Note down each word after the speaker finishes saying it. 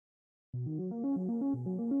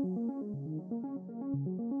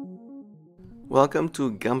Welcome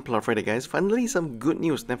to Gunpla Friday, guys. Finally, some good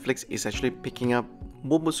news. Netflix is actually picking up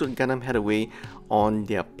Mobile Suit Gundam Hathaway on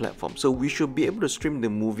their platform. So we should be able to stream the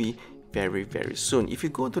movie very soon. If you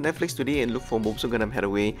go to Netflix today and look for Mobile Suit Gundam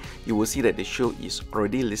Hathaway, you will see that the show is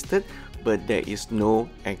already listed, but there is no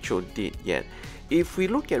actual date yet. If we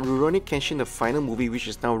look at Rurouni Kenshin, the final movie, which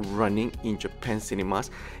is now running in Japan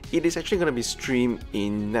cinemas, it is actually going to be streamed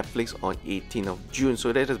in Netflix on 18th of June.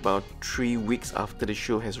 So that is about 3 weeks after the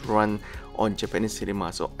show has run on Japanese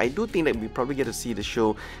cinema. So I do think that we probably get to see the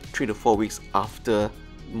show 3 to 4 weeks after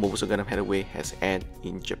Mobile Suit Gundam Hathaway has aired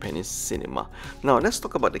in Japanese cinema. Now let's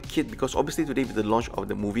talk about the kit, because obviously today with the launch of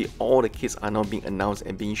the movie, all the kits are now being announced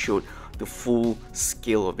and being showed the full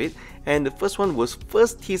scale of it. And the first one was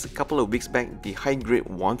first teased a couple of weeks back, the high-grade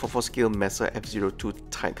 144 scale Mesa F02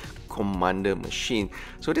 type commander machine.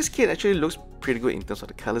 So this kit actually looks pretty good in terms of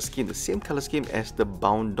the color scheme, the same color scheme as the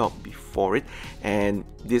bound dog before it, and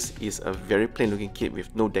this is a very plain looking kit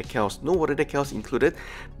with no decals, no water decals included.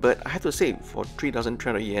 But I have to say, for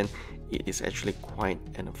 3,300 yen, it is actually quite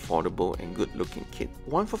an affordable and good looking kit.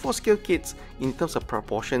 144 scale kits in terms of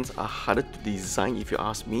proportions are harder to design if you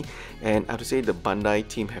ask me, and I have to say the Bandai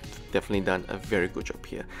team have definitely done a very good job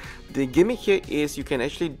here. The gimmick here is you can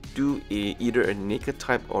actually do either a naked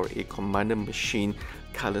type or a commander machine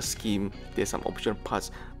color scheme. There's some optional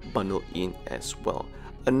parts bundled in as well.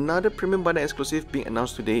 Another premium Bandai exclusive being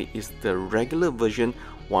announced today is the regular version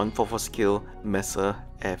 144 scale Mesa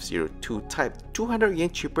F02 type, 200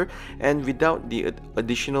 yen cheaper and without the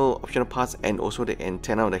additional optional parts and also the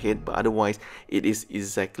antenna on the head, but otherwise it is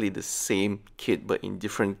exactly the same kit but in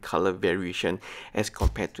different color variation as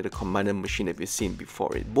compared to the commander machine that we've seen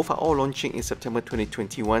before it. Both are all launching in September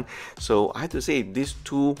 2021, so I have to say these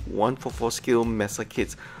two 144 scale Mesa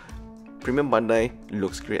kits, premium Bandai,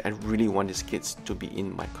 looks great. I really want these kits to be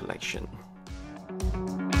in my collection.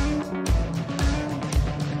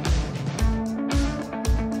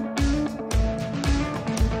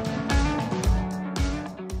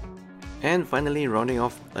 And finally, rounding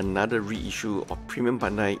off another reissue of Premium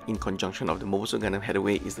Bandai in conjunction of the Mobile Suit Gundam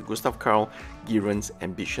Hathaway is the Gustav Karl Giran's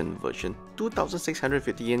Ambition version.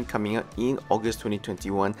 2,650 yen coming out in August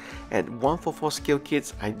 2021. At 144 scale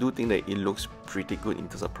kits, I do think that it looks pretty good in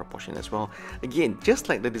terms of proportion as well. Again, just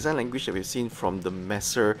like the design language that we've seen from the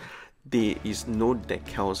Messer, there is no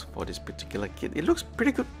decals for this particular kit. It looks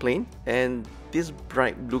pretty good plain, and this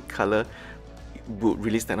bright blue color would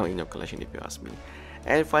really stand out in your collection if you ask me.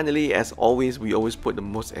 And finally, as always, we always put the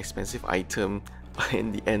most expensive item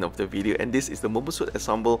in the end of the video, and this is the Mobile Suit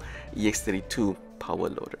Ensemble EX32 Power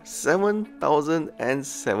Loader.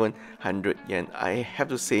 7,700 yen. I have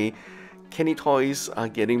to say, Kenny toys are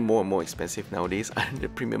getting more and more expensive nowadays under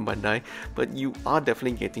Premium Bandai, but you are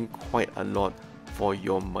definitely getting quite a lot for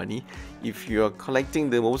your money. If you are collecting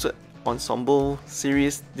the Mobile Suit Ensemble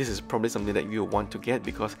series, this is probably something that you want to get,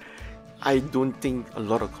 because I don't think a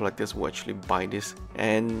lot of collectors will actually buy this,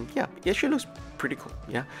 and yeah, it actually looks pretty cool.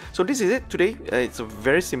 Yeah, so this is it today. It's a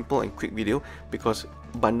very simple and quick video because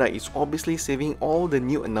Bandai is obviously saving all the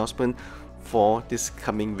new announcement for this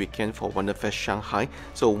coming weekend for Wonderfest Shanghai.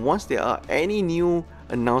 So once there are any new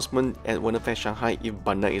announcement at Wonderfest Shanghai, if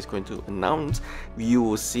Bandai is going to announce, you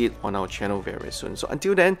will see it on our channel very soon. So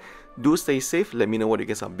until then, do stay safe, let me know what you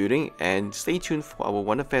guys are building, and stay tuned for our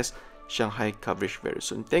Wonderfest Shanghai coverage very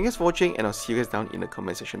soon. Thank you guys for watching, and I'll see you guys down in the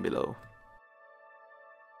comment section below.